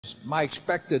my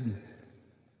expected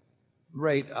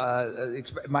rate,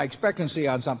 my expectancy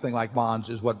on something like bonds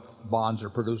is what bonds are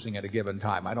producing at a given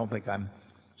time. I don't think I'm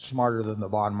smarter than the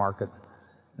bond market.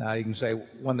 Now you can say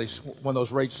when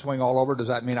those rates swing all over, does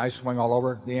that mean I swing all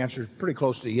over? The answer is pretty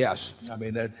close to yes. I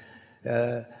mean,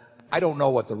 I don't know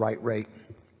what the right rate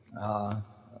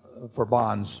for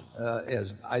bonds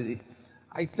is.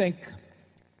 I think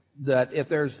that if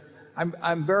there's,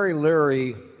 I'm very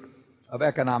leery of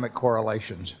economic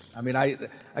correlations. I mean,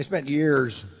 I spent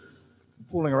years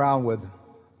fooling around with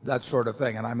that sort of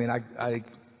thing, and I mean,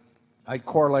 I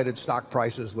correlated stock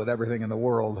prices with everything in the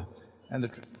world, and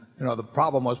the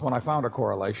problem was when I found a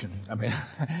correlation. I mean,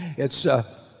 it's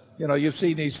you've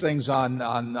seen these things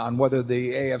on whether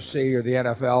the AFC or the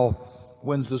NFL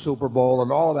wins the Super Bowl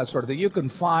and all of that sort of thing. You can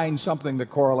find something that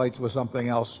correlates with something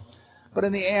else, but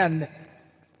in the end,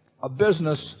 a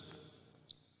business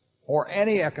or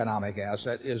any economic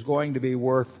asset is going to be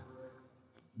worth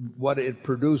what it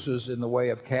produces in the way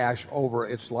of cash over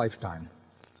its lifetime.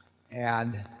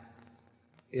 And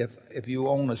if you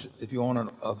own an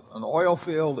oil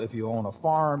field, if you own a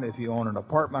farm, if you own an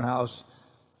apartment house,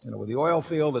 with the oil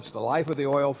field, it's the life of the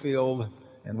oil field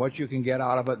and what you can get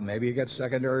out of it. And maybe you get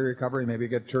secondary recovery, maybe you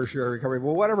get tertiary recovery.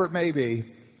 Well, whatever it may be,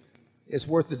 it's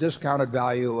worth the discounted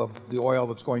value of the oil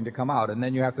that's going to come out. And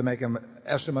then you have to make an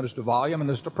estimate as to volume and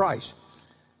as to price.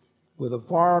 With a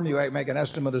farm, you make an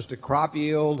estimate as to crop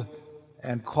yield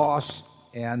and costs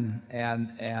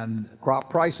and crop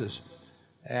prices.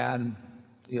 And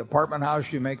the apartment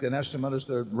house, you make an estimate as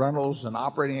to rentals and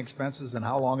operating expenses and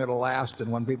how long it'll last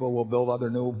and when people will build other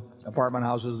new apartment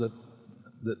houses that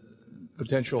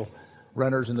potential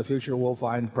renters in the future will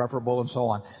find preferable and so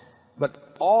on.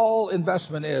 But all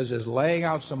investment is laying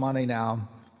out some money now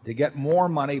to get more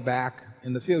money back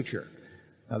in the future.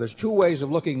 Now there's two ways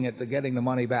of looking at getting the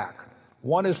money back.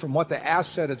 One is from what the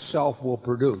asset itself will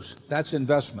produce. That's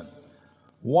investment.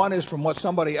 One is from what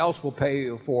somebody else will pay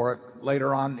you for it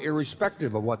later on,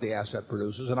 irrespective of what the asset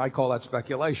produces, and I call that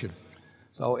speculation.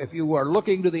 So if you are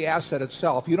looking to the asset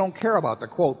itself, you don't care about the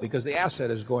quote because the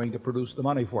asset is going to produce the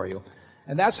money for you.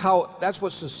 And that's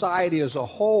what society as a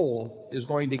whole is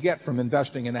going to get from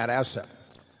investing in that asset.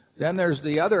 Then there's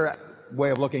the other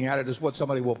way of looking at it is what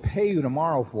somebody will pay you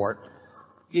tomorrow for it,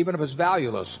 even if it's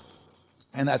valueless.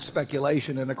 And that's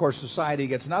speculation. And of course, society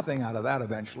gets nothing out of that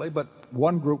eventually, but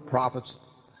one group profits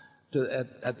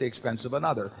at the expense of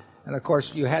another. And of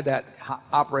course, you had that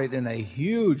operate in a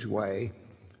huge way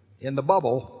in the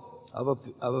bubble of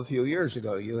a few years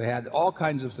ago. You had all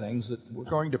kinds of things that were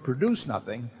going to produce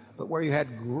nothing, but where you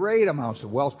had great amounts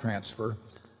of wealth transfer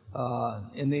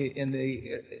in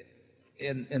the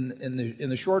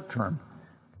short term.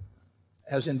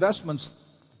 As investments,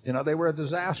 they were a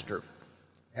disaster.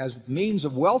 As means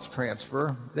of wealth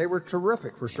transfer, they were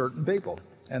terrific for certain people.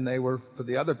 And they were, for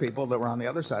the other people that were on the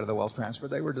other side of the wealth transfer,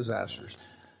 they were disasters.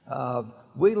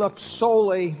 We look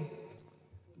solely,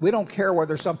 we don't care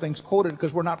whether something's quoted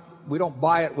because we don't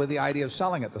buy it with the idea of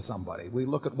selling it to somebody. We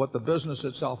look at what the business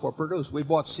itself will produce. We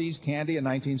bought See's Candy in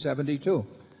 1972.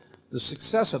 The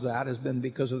success of that has been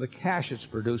because of the cash it's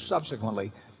produced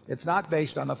subsequently. It's not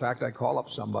based on the fact I call up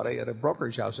somebody at a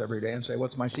brokerage house every day and say,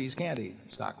 what's my See's Candy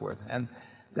stock worth? And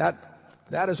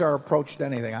that is our approach to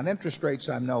anything. On interest rates,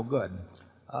 I'm no good.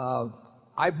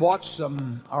 I bought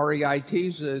some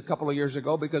REITs a couple of years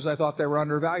ago because I thought they were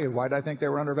undervalued. Why did I think they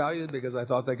were undervalued? Because I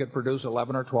thought they could produce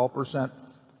 11 or 12%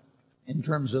 in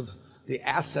terms of the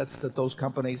assets that those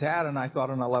companies had, and I thought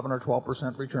an 11 or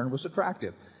 12% return was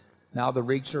attractive. Now the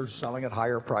REITs are selling at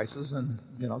higher prices, and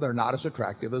they're not as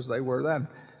attractive as they were then.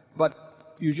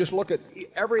 But you just look at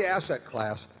every asset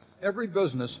class, every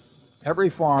business, every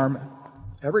farm,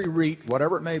 every REIT,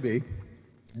 whatever it may be,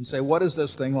 and say, what is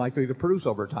this thing likely to produce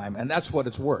over time? And that's what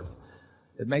it's worth.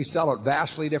 It may sell at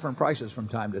vastly different prices from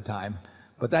time to time,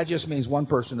 but that just means one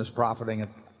person is profiting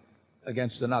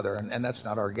against another, and that's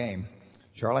not our game.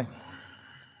 Charlie?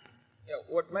 Yeah,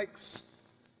 what makes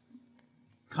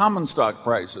common stock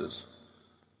prices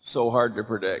so hard to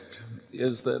predict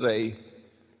is that a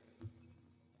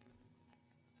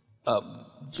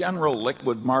general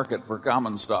liquid market for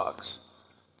common stocks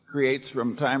creates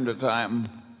from time to time,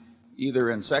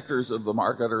 either in sectors of the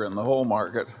market or in the whole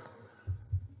market,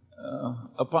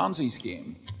 a Ponzi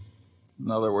scheme.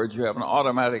 In other words, you have an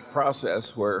automatic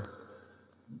process where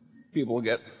people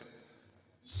get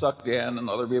sucked in and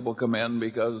other people come in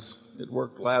because it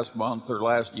worked last month or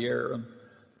last year,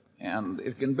 and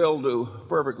it can build to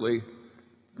perfectly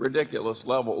ridiculous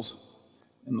levels,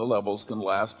 and the levels can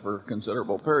last for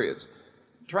considerable periods.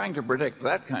 Trying to predict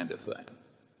that kind of thing,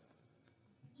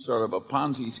 sort of a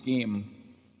Ponzi scheme,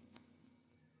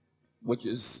 which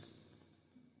is,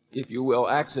 if you will,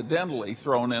 accidentally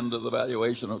thrown into the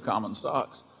valuation of common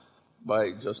stocks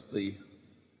by just the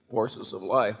forces of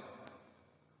life,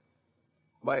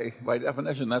 by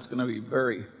definition, that's going to be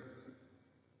very,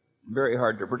 very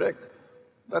hard to predict.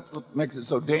 That's what makes it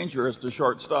so dangerous to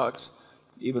short stocks,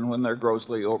 even when they're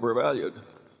grossly overvalued.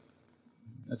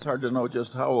 It's hard to know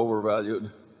just how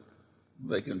overvalued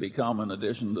they can become in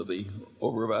addition to the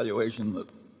overvaluation that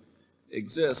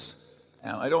exists.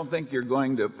 And I don't think you're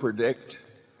going to predict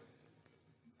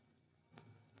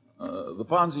the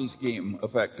Ponzi scheme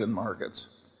effect in markets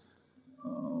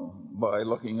by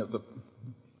looking at the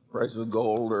price of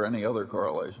gold or any other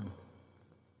correlation.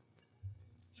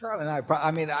 Charlie and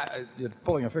I mean, you're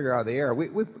pulling a figure out of the air.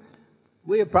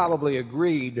 We have probably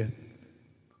agreed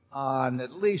on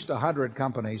at least 100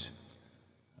 companies,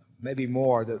 maybe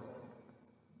more, that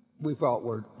we felt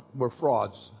were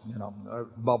frauds,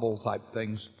 bubble type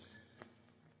things.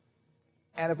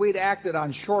 And if we'd acted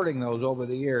on shorting those over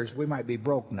the years, we might be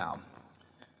broke now.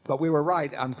 But we were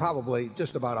right on probably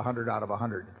just about 100 out of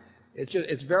 100.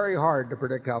 It's very hard to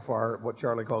predict how far what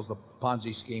Charlie calls the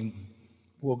Ponzi scheme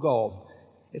will go.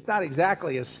 It's not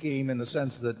exactly a scheme in the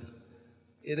sense that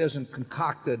it isn't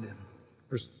concocted,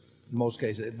 in most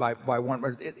cases, by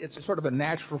one. It's sort of a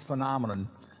natural phenomenon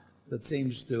that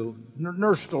seems to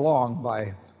nursed along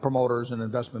by promoters and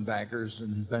investment bankers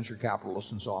and venture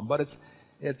capitalists and so on. But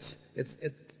they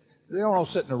don't all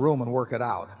sit in a room and work it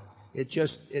out.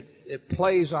 It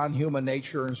plays on human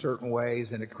nature in certain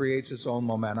ways, and it creates its own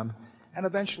momentum, and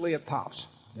eventually it pops.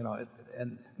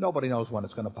 And nobody knows when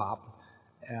it's going to pop,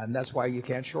 and that's why you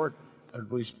can't short. At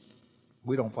least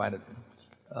we don't find it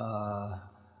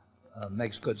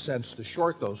makes good sense to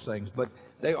short those things. But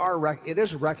it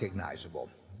is recognizable.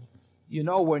 You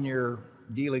know when you're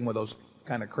dealing with those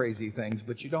kind of crazy things,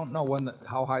 but you don't know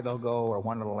how high they'll go or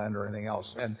when it'll end or anything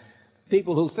else. And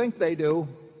people who think they do,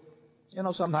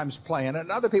 sometimes play in it.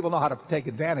 And other people know how to take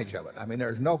advantage of it. I mean,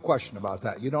 there's no question about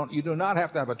that. You do not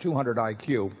have to have a 200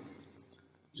 IQ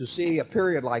to see a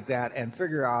period like that and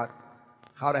figure out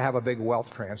how to have a big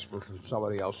wealth transfer from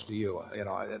somebody else to you.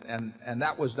 And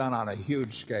that was done on a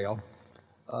huge scale,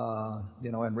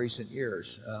 in recent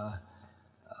years.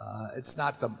 It's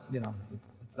not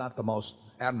the most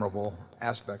admirable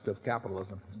aspect of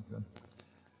capitalism.